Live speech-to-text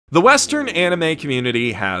The Western anime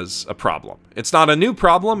community has a problem. It's not a new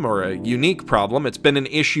problem or a unique problem, it's been an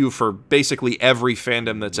issue for basically every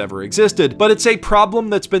fandom that's ever existed, but it's a problem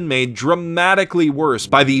that's been made dramatically worse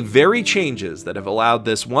by the very changes that have allowed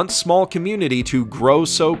this once small community to grow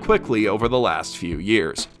so quickly over the last few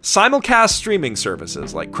years. Simulcast streaming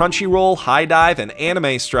services like Crunchyroll, HiDive, and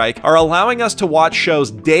Anime Strike are allowing us to watch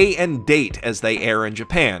shows day and date as they air in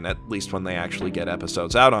Japan, at least when they actually get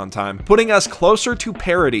episodes out on time, putting us closer to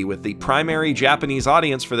parity with the primary Japanese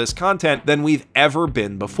audience for this content than we've ever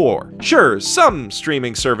been before. Sure, some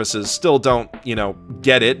streaming services still don't,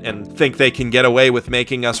 get it and think they can get away with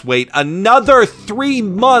making us wait another 3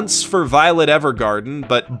 months for Violet Evergarden,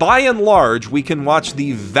 but by and large, we can watch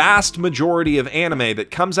the vast majority of anime that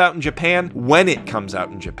comes out in Japan when it comes out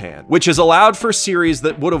in Japan, which has allowed for series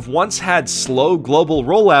that would have once had slow global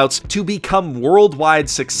rollouts to become worldwide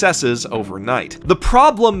successes overnight. The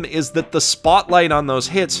problem is that the spotlight on those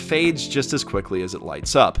hits fades just as quickly as it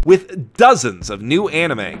lights up. With dozens of new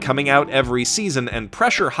anime coming out every season and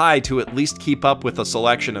pressure high to at least keep up with a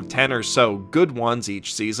selection of 10 or so good ones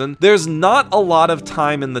each season, there's not a lot of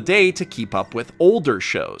time in the day to keep up with older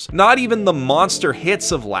shows. Not even the monster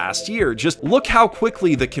hits of last year. Just look how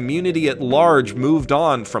quickly the community at large moved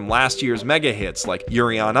on from last year's mega hits like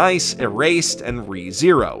Yuri on Ice, Erased, and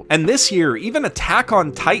Re:Zero. And this year, even Attack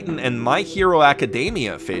on Titan and My Hero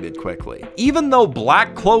Academia faded quickly. Even though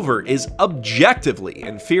Black Clover is objectively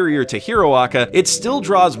inferior to Hiroaka, it still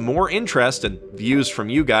draws more interest and views from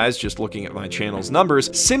you guys just looking at my channel's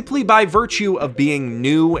numbers simply by virtue of being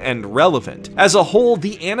new and relevant. As a whole,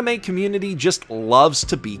 the anime community just loves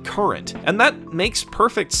to be current, and that makes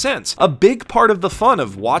perfect sense. A big part of the fun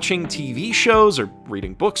of watching TV shows or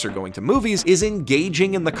reading books or going to movies is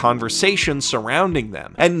engaging in the conversation surrounding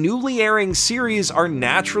them, and newly airing series are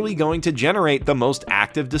naturally going to generate the most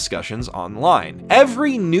active discussions online.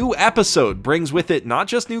 Every new episode brings with it not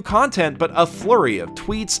just new content, but a flurry of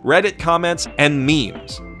tweets, Reddit comments, and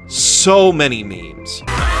memes. So many memes.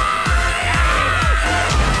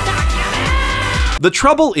 The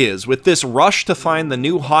trouble is, with this rush to find the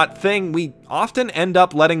new hot thing, we often end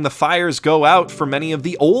up letting the fires go out for many of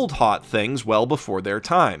the old hot things well before their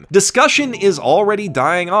time. Discussion is already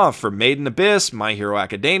dying off for Made in Abyss, My Hero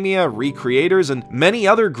Academia, Recreators, and many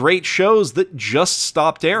other great shows that just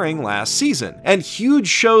stopped airing last season. And huge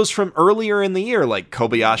shows from earlier in the year like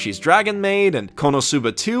Kobayashi's Dragon Maid and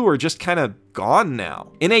Konosuba 2 are just kind of gone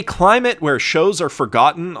now. In a climate where shows are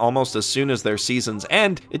forgotten almost as soon as their seasons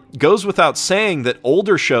end, it goes without saying that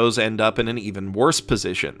older shows end up in an even worse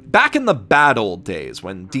position. Back in the bad old days,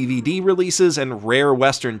 when DVD releases and rare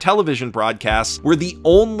Western television broadcasts were the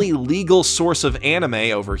only legal source of anime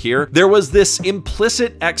over here, there was this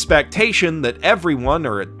implicit expectation that everyone,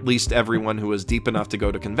 or at least everyone who was deep enough to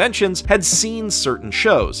go to conventions, had seen certain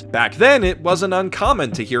shows. Back then, it wasn't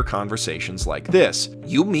uncommon to hear conversations like this.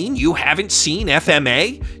 You mean you haven't seen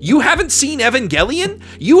FMA? You haven't seen Evangelion?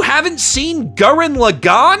 You haven't seen Gurren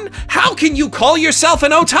Lagann? How can you call yourself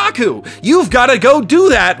an otaku? You've got to go do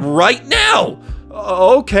that right now!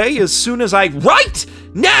 Okay, as soon as right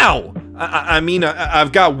now!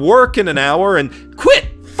 I've got work in an hour and quit!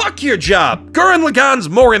 Fuck your job! Gurren Lagann's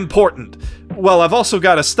more important! Well, I've also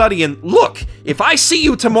got to study, and look, if I see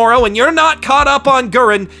you tomorrow and you're not caught up on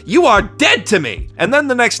Gurren, you are dead to me! And then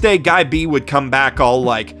the next day, Guy B would come back all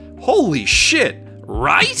like, holy shit,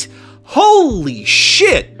 right? Holy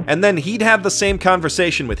shit! And then he'd have the same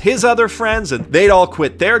conversation with his other friends, and they'd all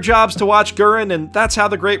quit their jobs to watch Gurren, and that's how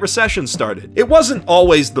the Great Recession started. It wasn't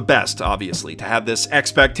always the best, obviously, to have this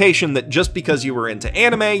expectation that just because you were into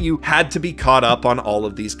anime, you had to be caught up on all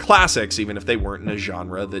of these classics, even if they weren't in a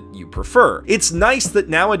genre that you prefer. It's nice that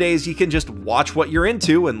nowadays you can just watch what you're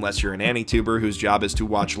into, unless you're an AniTuber whose job is to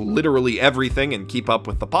watch literally everything and keep up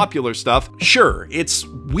with the popular stuff. Sure, it's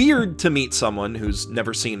weird to meet someone who's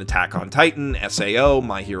never seen Attack on Titan, SAO,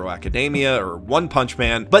 My Hero Academia, or One Punch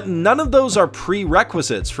Man, but none of those are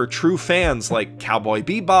prerequisites for true fans like Cowboy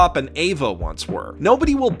Bebop and Ava once were.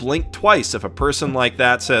 Nobody will blink twice if a person like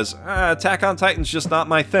that says, Attack on Titan's just not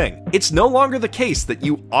my thing. It's no longer the case that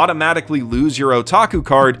you automatically lose your otaku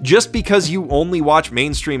card just because you only watch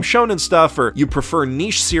mainstream shonen stuff or you prefer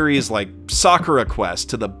niche series like Sakura Quest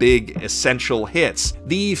to the big essential hits.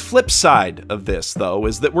 The flip side of this, though,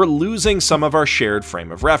 is that we're losing some of our shared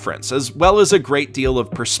frame of reference, as well as a great deal of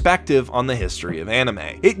perspective on the history of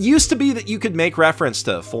anime. It used to be that you could make reference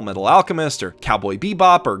to Fullmetal Alchemist or Cowboy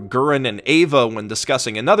Bebop or Gurren and Eva when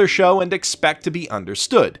discussing another show and expect to be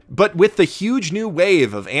understood. But with the huge new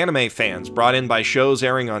wave of anime fans brought in by shows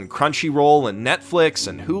airing on Crunchyroll and Netflix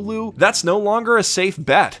and Hulu, that's no longer a safe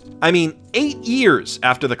bet. I mean, 8 years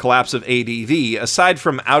after the collapse of ADV, aside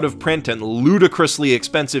from out-of-print and ludicrously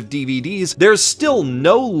expensive DVDs, there's still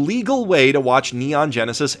no legal way to watch Neon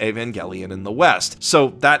Genesis Evangelion in the West,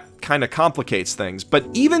 so that kind of complicates things. But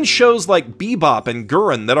even shows like Bebop and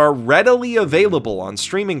Gurren that are readily available on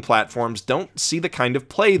streaming platforms don't see the kind of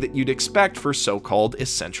play that you'd expect for so-called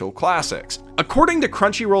essential classics. According to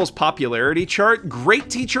Crunchyroll's popularity chart, Great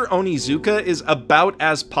Teacher Onizuka is about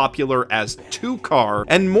as popular as Two Car,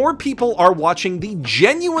 and more people are watching the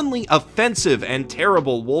genuinely offensive and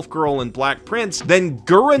terrible Wolf Girl and Black Prince than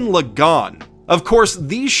Gurren Lagann. Of course,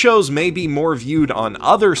 these shows may be more viewed on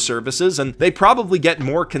other services, and they probably get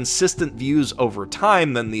more consistent views over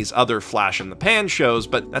time than these other flash-in-the-pan shows,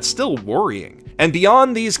 but that's still worrying. And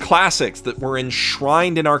beyond these classics that were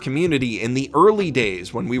enshrined in our community in the early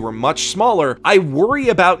days when we were much smaller, I worry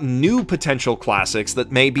about new potential classics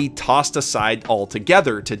that may be tossed aside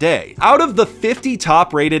altogether today. Out of the 50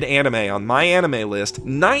 top-rated anime on my anime list,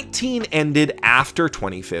 19 ended after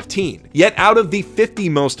 2015. Yet out of the 50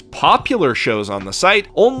 most popular shows on the site,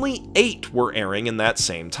 only 8 were airing in that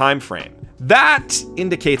same time frame. That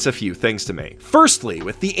indicates a few things to me. Firstly,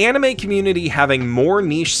 with the anime community having more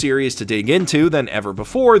niche series to dig into than ever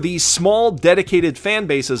before, the small, dedicated fan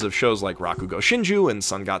bases of shows like Rakugo Shinju and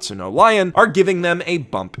Sangatsu no Lion are giving them a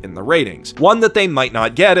bump in the ratings, one that they might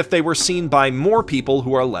not get if they were seen by more people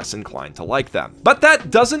who are less inclined to like them. But that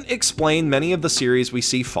doesn't explain many of the series we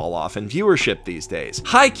see fall off in viewership these days.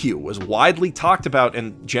 Haikyuu was widely talked about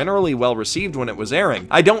and generally well received when it was airing.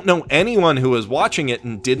 I don't know anyone who was watching it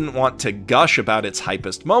and didn't want to gush about its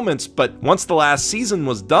hypest moments, but once the last season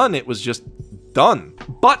was done, it was just done.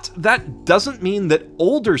 But that doesn't mean that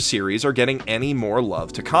older series are getting any more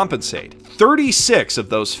love to compensate. 36 of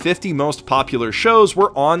those 50 most popular shows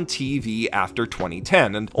were on TV after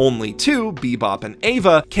 2010, and only 2, Bebop and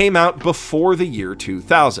Eva, came out before the year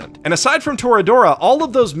 2000. And aside from Toradora, all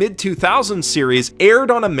of those mid-2000s series aired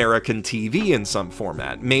on American TV in some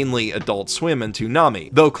format, mainly Adult Swim and Toonami,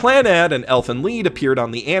 though Clannad and Elfen Lied appeared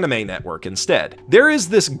on the Anime Network instead. There is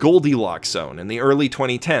this Goldilocks zone in the early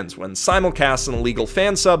 2010s when simulcasts and illegal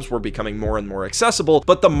fan subs were becoming more and more accessible,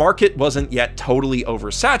 but the market wasn't yet totally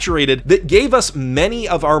oversaturated, that gave us many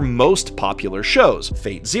of our most popular shows: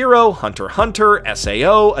 Fate Zero, Hunter x Hunter,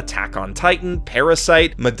 SAO, Attack on Titan,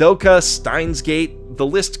 Parasite, Madoka, Steins Gate, the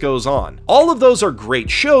list goes on. All of those are great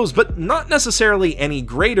shows, but not necessarily any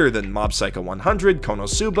greater than Mob Psycho 100,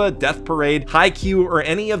 Konosuba, Death Parade, Haikyuu, or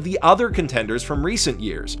any of the other contenders from recent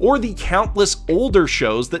years, or the countless older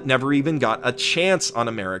shows that never even got a chance on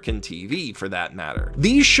American TV, for that matter.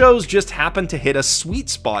 These shows just happen to hit a sweet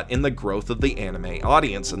spot in the growth of the anime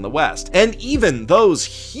audience in the West, and even those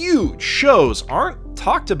huge shows aren't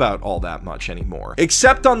talked about all that much anymore,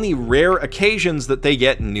 except on the rare occasions that they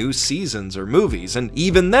get new seasons or movies, and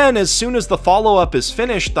even then, as soon as the follow-up is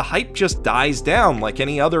finished, the hype just dies down like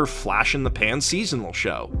any other flash-in-the-pan seasonal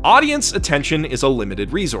show. Audience attention is a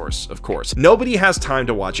limited resource, of course. Nobody has time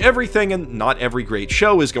to watch everything, and not every great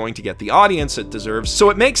show is going to get the audience it deserves, so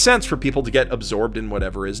it makes sense for people to get absorbed in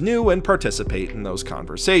whatever is new and participate in those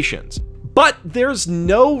conversations. But there's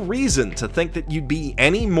no reason to think that you'd be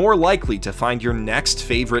any more likely to find your next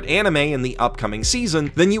favorite anime in the upcoming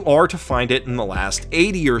season than you are to find it in the last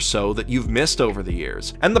 80 or so that you've missed over the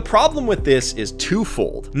years. And the problem with this is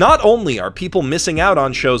twofold. Not only are people missing out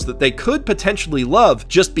on shows that they could potentially love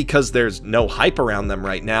just because there's no hype around them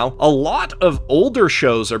right now, a lot of older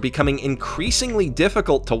shows are becoming increasingly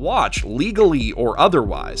difficult to watch, legally or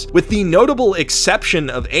otherwise. With the notable exception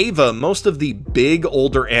of Eva, most of the big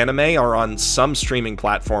older anime are on some streaming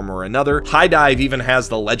platform or another. HIDIVE even has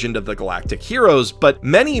The Legend of the Galactic Heroes, but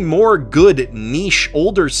many more good niche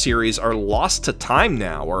older series are lost to time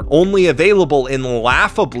now, or only available in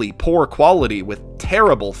laughably poor quality with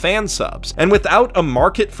terrible fan subs. And without a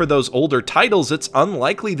market for those older titles, it's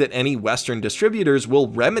unlikely that any Western distributors will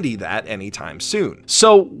remedy that anytime soon.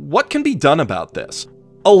 So what can be done about this?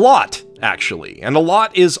 A lot, actually, and a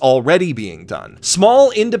lot is already being done.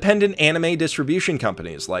 Small independent anime distribution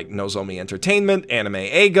companies like Nozomi Entertainment, Anime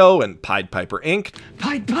Eigo, and Pied Piper Inc.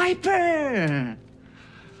 Pied Piper!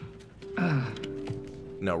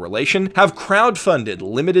 no relation, have crowdfunded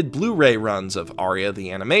limited Blu-ray runs of Aria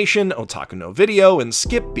the Animation, Otaku no Video, and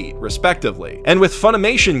Skip Beat, respectively. And with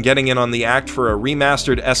Funimation getting in on the act for a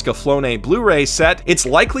remastered Escaflowne Blu-ray set, it's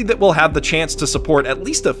likely that we'll have the chance to support at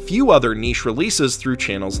least a few other niche releases through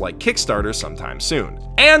channels like Kickstarter sometime soon.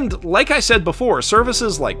 And like I said before,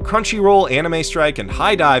 services like Crunchyroll, Anime Strike, and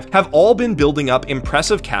HIDIVE have all been building up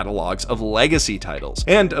impressive catalogs of legacy titles.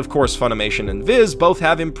 And of course, Funimation and Viz both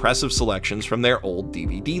have impressive selections from their old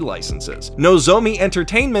DVD licenses. Nozomi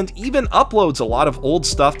Entertainment even uploads a lot of old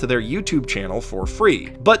stuff to their YouTube channel for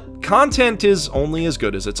free. But content is only as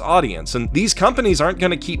good as its audience, and these companies aren't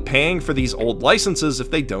going to keep paying for these old licenses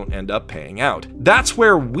if they don't end up paying out. That's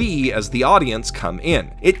where we, as the audience, come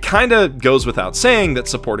in. It kinda goes without saying that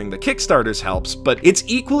supporting the Kickstarters helps, but it's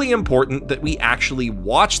equally important that we actually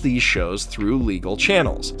watch these shows through legal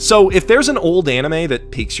channels. So if there's an old anime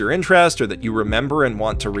that piques your interest or that you remember and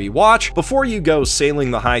want to rewatch, before you go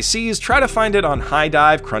sailing the high seas, try to find it on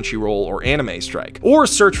HIDIVE, Crunchyroll, or Anime Strike, or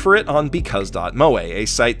search for it on because.moe, a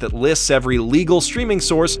site that lists every legal streaming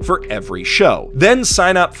source for every show. Then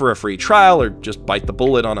sign up for a free trial, or just bite the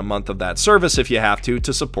bullet on a month of that service if you have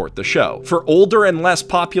to support the show. For older and less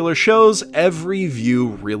popular shows, every view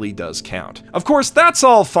really does count. Of course, that's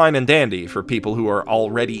all fine and dandy for people who are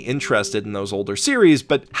already interested in those older series,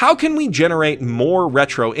 but how can we generate more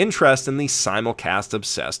retro interest in the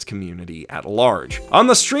simulcast-obsessed community at large? On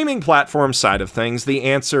the streaming platform side of things, the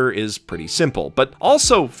answer is pretty simple, but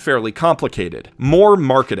also fairly complicated. More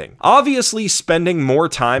marketing. Obviously, spending more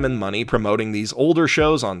time and money promoting these older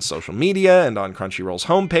shows on social media and on Crunchyroll's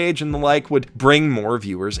homepage and the like would bring more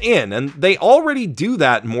viewers in, and they already do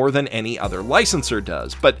that more than any other licensor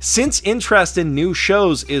does. But since interest in new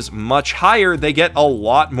shows is much higher, they get a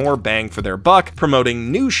lot more bang for their buck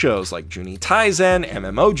promoting new shows like Juni Taizen,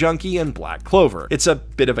 MMO Junkie, and Black Clover. It's a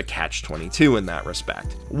bit of a catch-22 in that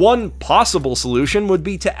respect. One possible solution would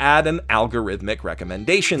be to add an algorithmic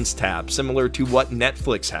recommendations tab, similar to what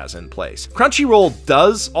Netflix has in place. Crunchyroll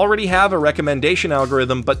does already have a recommendation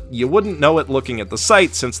algorithm, but you wouldn't know it looking at the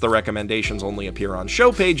site since the recommendations only appear on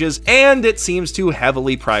show pages, and it seems to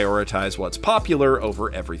heavily prioritize what's popular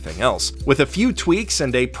over everything else. With a few tweaks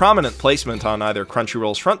and a prominent placement on either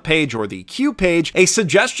Crunchyroll's front page or the queue page, a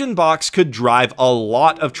suggestion box could drive a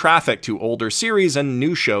lot of traffic to older series and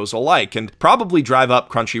new shows alike, and probably drive up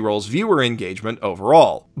Crunchyroll's viewer engagement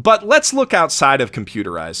overall. But let's look outside of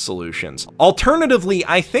computerized solutions. Alternatively,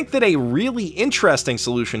 I think that a really interesting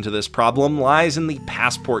solution to this problem lies in the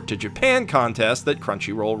Passport to Japan contest that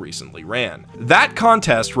Crunchyroll recently ran. That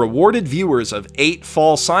contest rewarded viewers of 8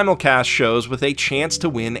 fall simulcast shows with a chance to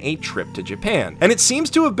win a trip to Japan, and it seems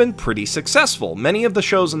to have been pretty successful. Many of the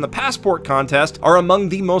shows in the Passport contest are among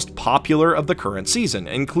the most popular of the current season,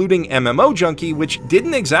 including MMO Junkie, which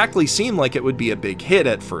didn't exactly seem like it would be a big hit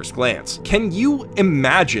at first glance. Can you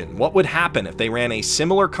imagine what would happen if they ran a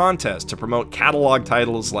similar contest to promote catalog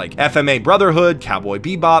titles like FMA Brotherhood, Cowboy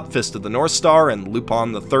Bebop, Fist of the North Star, and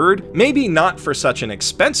Lupin III? Maybe not for such an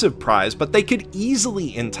expensive prize, but they could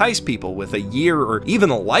easily entice people with a year or even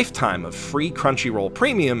a lifetime of free Crunchyroll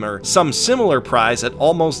Premium or some similar prize at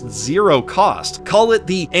almost zero cost. Call it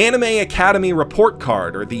the Anime Academy Report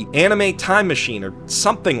Card or the Anime Time Machine or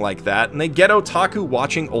something like that, and they get otaku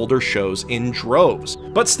watching older shows in droves.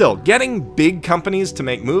 But still, getting big companies to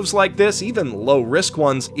make moves like this, even low-risk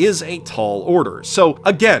ones, is a tall order. So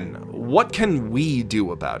again, what can we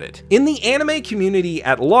do about it? In the anime community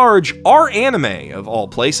at large, our anime, of all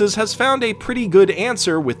places, has found a pretty good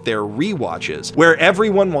answer with their rewatches, where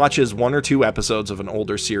everyone watches 1 or 2 episodes of an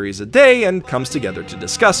older series a day and comes together to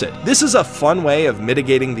discuss it. This is a fun way of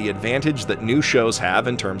mitigating the advantage that new shows have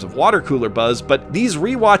in terms of water cooler buzz, but these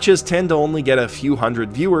rewatches tend to only get a few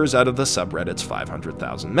hundred viewers out of the subreddit's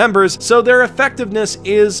 500,000 members, so their effectiveness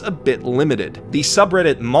is a bit limited. The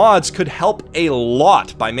subreddit mods could help a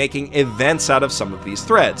lot by making events out of some of these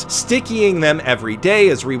threads, stickying them every day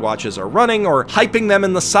as rewatches are running, or hyping them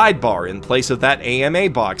in the sidebar in place of that AMA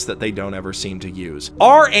box that they don't ever seem to use.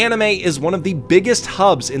 Our anime is one of the biggest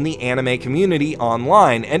hubs in the anime community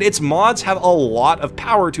online, and its mods have a lot of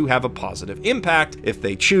power to have a positive impact if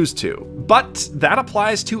they choose to. But that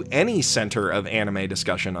applies to any center of anime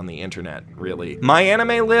discussion on the internet, really. My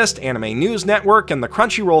Anime List, Anime News Network, and the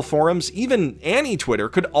Crunchyroll forums, even Annie Twitter,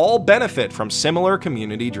 could all benefit from similar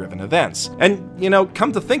community-driven events. events. And, you know,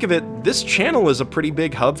 come to think of it, this channel is a pretty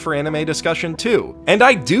big hub for anime discussion too. And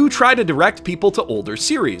I do try to direct people to older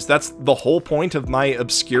series. That's the whole point of my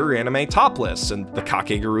obscure anime top lists and the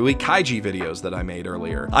Kakegurui Kaiji videos that I made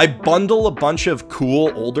earlier. I bundle a bunch of cool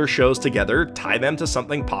older shows together, tie them to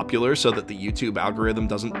something popular so that the YouTube algorithm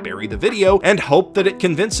doesn't bury the video, and hope that it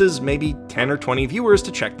convinces maybe 10 or 20 viewers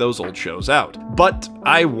to check those old shows out. But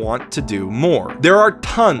I want to do more. There are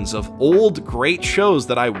tons of old great shows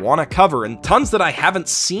that I want to cover and tons that I haven't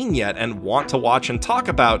seen yet and want to watch and talk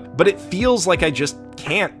about, but it feels like I just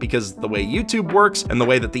can't because the way YouTube works and the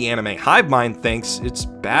way that the anime hive mind thinks, it's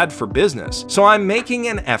bad for business. So I'm making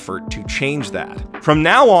an effort to change that. From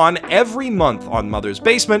now on, every month on Mother's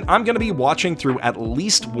Basement, I'm going to be watching through at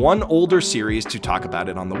least one older series to talk about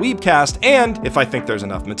it on the Weebcast, and if I think there's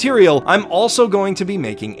enough material, I'm also going to be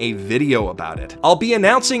making a video about it. I'll be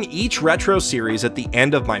announcing each retro series at the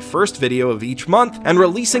end of my first video of each month and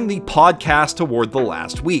releasing the podcast toward the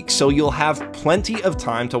last week, so you'll have plenty of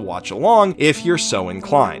time to watch along if you're so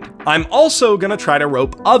inclined. I'm also gonna try to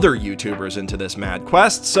rope other YouTubers into this mad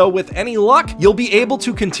quest, so with any luck, you'll be able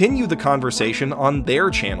to continue the conversation on their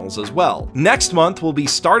channels as well. Next month, we'll be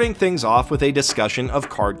starting things off with a discussion of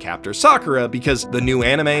Cardcaptor Sakura because the new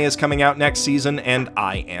anime is coming out next season and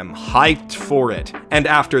I am hyped for it. And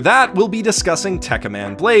after that, we'll be discussing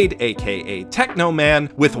Tekkaman Blade, aka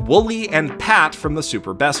Technoman, with Wooly and Pat from the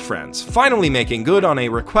Super Best Friends, finally making good on a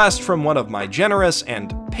request from one of my generous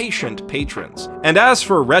and patient patrons. And as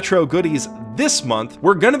for retro goodies this month,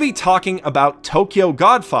 we're going to be talking about Tokyo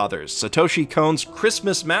Godfathers, Satoshi Kon's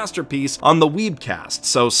Christmas masterpiece, on the Weebcast,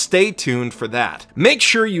 so stay tuned for that. Make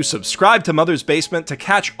sure you subscribe to Mother's Basement to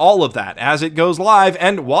catch all of that as it goes live,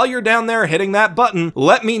 and while you're down there hitting that button,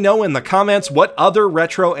 let me know in the comments what other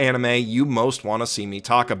retro anime you most want to see me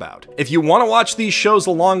talk about. If you want to watch these shows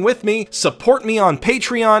along with me, support me on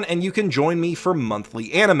Patreon, and you can join me for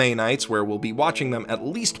monthly anime nights where we'll be watching them at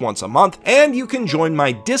least once a month, and you can join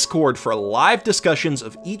my Discord for live discussions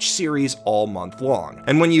of each series all month long.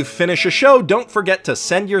 And when you finish a show, don't forget to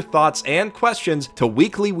send your thoughts and questions to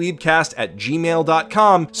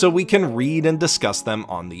weeklyweebcast@gmail.com so we can read and discuss them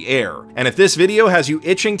on the air. And if this video has you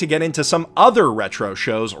itching to get into some other retro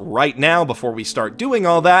shows right now before we start doing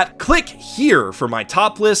all that, click here for my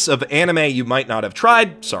top lists of anime you might not have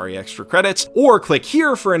tried, sorry extra credits, or click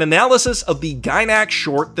here for an analysis of the Gainax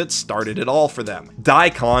short that started it all for them,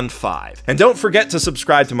 Daikon 5. And don't forget to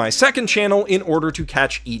subscribe to my second channel in order to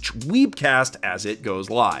catch each Weebcast as it goes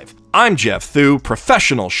live. I'm Geoff Thew,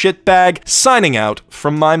 professional shitbag, signing out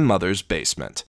from my mother's basement.